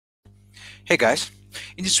Hey guys,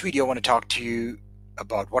 in this video I want to talk to you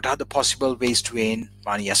about what are the possible ways to earn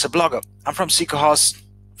money as a blogger. I'm from Seeker House,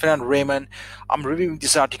 Fernand Raymond. I'm reviewing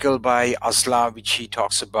this article by Asla, which he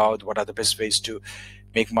talks about what are the best ways to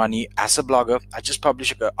make money as a blogger. I just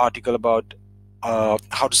published an article about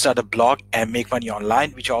how to start a blog and make money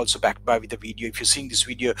online, which I also backed by with a video. If you're seeing this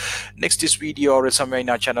video next this video or somewhere in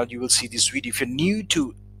our channel, you will see this video. If you're new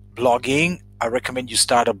to blogging, I recommend you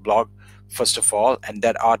start a blog first of all, and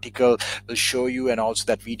that article will show you, and also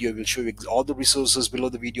that video will show you all the resources below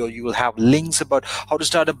the video. You will have links about how to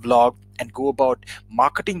start a blog and go about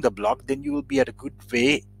marketing the blog. Then you will be at a good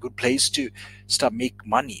place to start make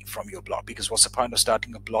money from your blog, because what's the point of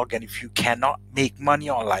starting a blog and if you cannot make money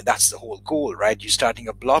online? That's the whole goal, right? You're starting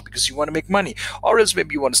a blog because you want to make money, or else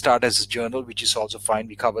maybe you want to start as a journal, which is also fine.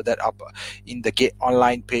 We cover that up in the Get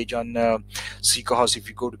Online page on Seeker House. If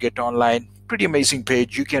you go to Get Online, pretty amazing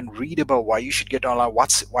page. You can read about why you should get online,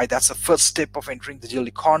 why that's the first step of entering the digital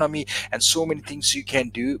economy, and so many things you can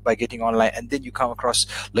do by getting online. And then you come across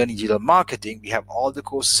learning digital marketing. We have all the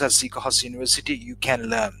courses at Seeker House University you can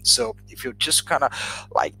learn. So if you're just kind of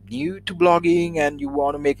like new to blogging and you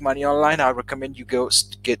want to make money online, I recommend you go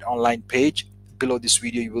Get Online page. Below this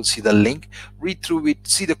video you will see the link. Read through it,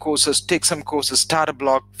 see the courses, take some courses, start a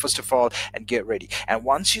blog first of all, and get ready. And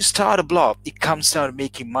once you start a blog, it comes down to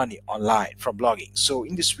making money online from blogging. So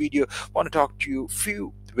in this video I want to talk to you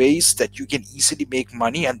few ways that you can easily make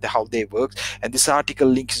money and how they work. And this article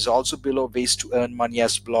link is also below, ways to earn money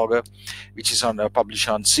as blogger, which is on published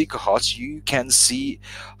on Seeker House. You can see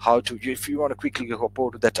how to, if you want to quickly hop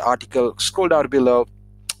over to that article, scroll down below,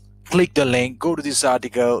 click the link, go to this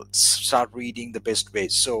article, start reading the best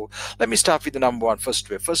ways. So let me start with the number one. First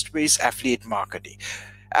way is affiliate marketing.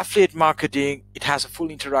 Affiliate marketing, it has a full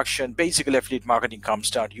introduction. Basically, affiliate marketing comes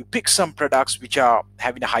down, you pick some products which are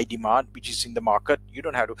having a high demand, which is in the market. You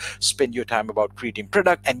don't have to spend your time about creating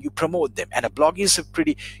product, and you promote them. And a blog is a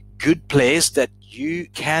pretty good place that you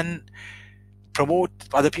can promote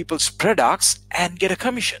other people's products and get a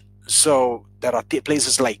commission. So there are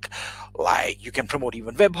places like you can promote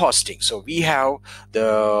even web hosting. So we have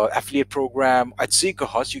the affiliate program at Seeker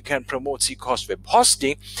House. You can promote Seeker House web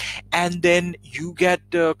hosting, and then you get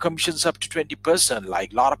commissions up to 20%.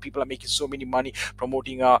 Like a lot of people are making so many money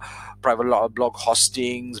promoting private blog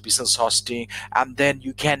hostings, business hosting, and then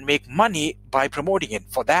you can make money by promoting it.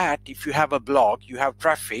 For that, if you have a blog, you have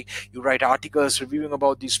traffic, you write articles reviewing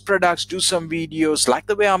about these products, do some videos like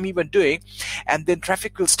the way I'm even doing, and then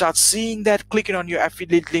traffic will start seeing that, clicking on your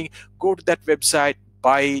affiliate link, go to that website,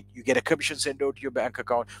 buy it, you get a commission sent out to your bank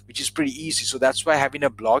account, which is pretty easy. So that's why having a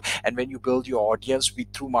blog, and when you build your audience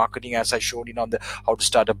with through marketing, as I showed in on the how to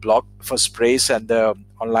start a blog first praise and the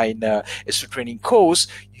online SEO training course,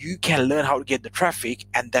 you can learn how to get the traffic,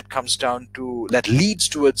 and that comes down to, that leads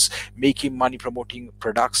towards making money promoting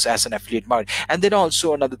products as an affiliate market. And then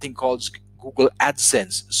also another thing called Google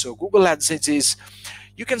AdSense. So Google AdSense is,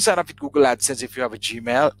 you can sign up with Google AdSense if you have a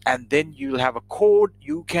Gmail, and then you'll have a code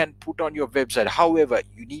you can put on your website. However,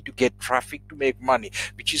 you need to get traffic to make money,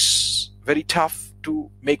 which is very tough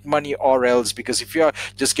to make money, or else, because if you're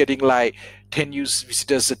just getting like 10 new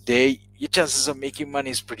visitors a day, your chances of making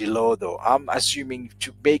money is pretty low. Though I'm assuming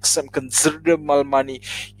to make some considerable money,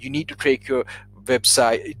 you need to take your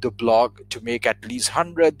website, the blog, to make at least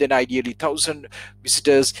 100, then ideally 1,000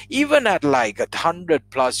 visitors. Even at like 100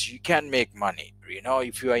 plus, you can make money. You know,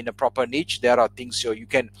 if you are in a proper niche, there are things. So you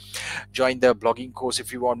can join the blogging course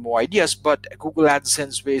if you want more ideas. But Google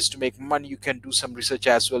AdSense ways to make money, you can do some research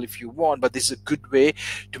as well if you want, but this is a good way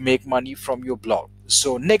to make money from your blog.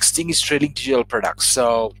 So next thing is trading digital products.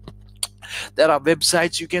 So there are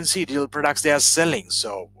websites, you can see digital products they are selling.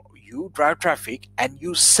 So you drive traffic and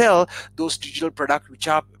you sell those digital products, which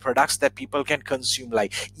are products that people can consume,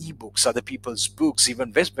 like ebooks, other people's books,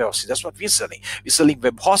 even web hosting. That's what we're selling. We're selling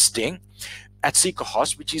web hosting at Seeker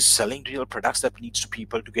House, which is selling digital products that needs to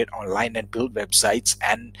people to get online and build websites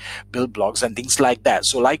and build blogs and things like that.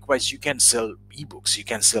 So likewise, you can sell ebooks, you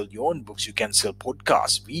can sell your own books, you can sell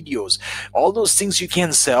podcasts, videos, all those things you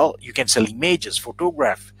can sell. You can sell images,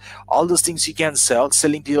 photograph, all those things you can sell.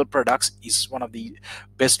 Selling digital products is one of the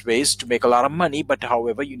best ways to make a lot of money. But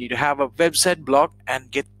however, you need to have a website, blog,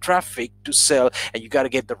 and get traffic to sell, and you got to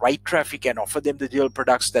get the right traffic and offer them the digital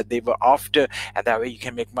products that they were after, and that way you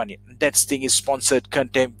can make money. That thing is sponsored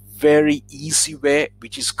content, very easy way,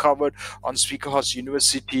 which is covered on Seeker House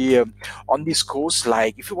University on this course.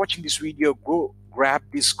 Like if you're watching this video, go grab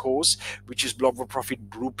this course, which is Blog for Profit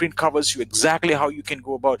Blueprint. Covers you exactly how you can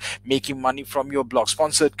go about making money from your blog,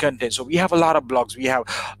 sponsored content. So we have a lot of blogs. We have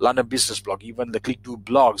London Business Blog, even the Click Do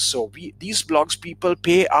blogs. So these blogs, people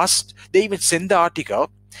pay us, they even send the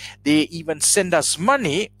article, They even send us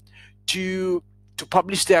money to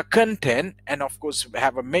publish their content, and of course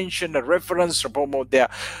have a mention, a reference to promote their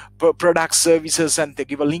product services, and they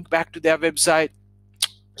give a link back to their website.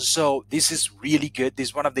 So this is really good. This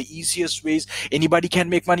is one of the easiest ways anybody can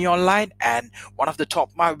make money online, and one of the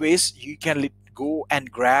top ways you can go and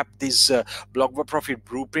grab this Blogger Profit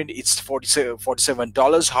Blueprint. It's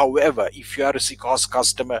 $47. However, if you are a Seekerhorse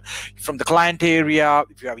customer from the client area,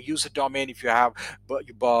 if you have a user domain, if you have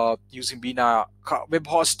using Bina web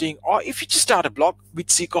hosting, or if you just start a blog with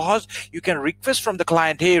Seekerhorse, you can request from the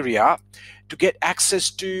client area to get access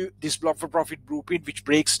to this Blogger Profit Blueprint, which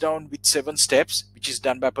breaks down with 7 steps, which is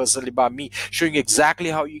done personally by me, showing exactly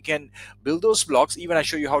how you can build those blogs. Even I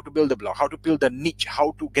show you how to build a blog, how to build the niche,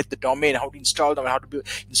 how to get the domain, how to install them, how to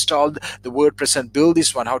install the WordPress and build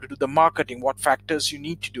this one, how to do the marketing, what factors you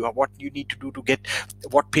need to do, what you need to do to get,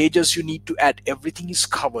 what pages you need to add. Everything is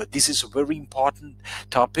covered. This is a very important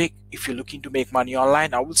topic if you're looking to make money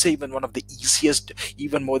online. I would say even one of the easiest,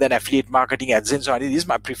 even more than affiliate marketing, AdSense. So this is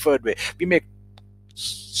my preferred way. We make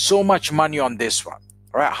so much money on this one,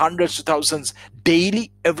 right? Hundreds to thousands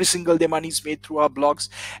daily. Every single day money is made through our blogs.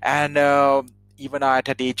 And even at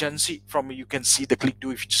an agency, from you can see the click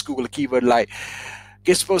do. If you just Google a keyword like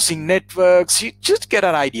guest posting networks, you just get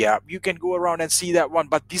an idea. You can go around and see that one,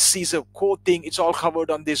 but this is a core thing. It's all covered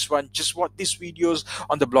on this one. Just watch these videos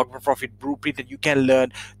on the Blogger Profit Blueprint, and you can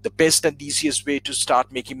learn the best and easiest way to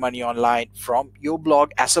start making money online from your blog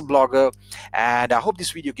as a blogger. And I hope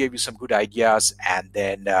this video gave you some good ideas. And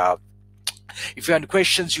then if you have any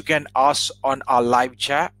questions, you can ask on our live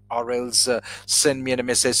chat, or else send me a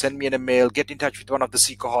message, send me a mail, get in touch with one of the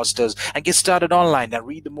Seekerhosters and get started online and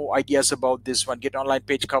read the more ideas about this one. Get Online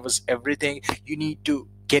page covers everything you need to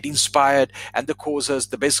get inspired, and the courses,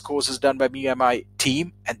 the best courses done by me and my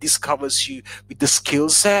team, and this covers you with the skill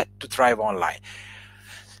set to thrive online.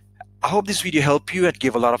 I hope this video helped you and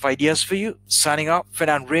gave a lot of ideas for you. Signing off,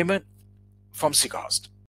 Fernand Raymond from Seekerhorse.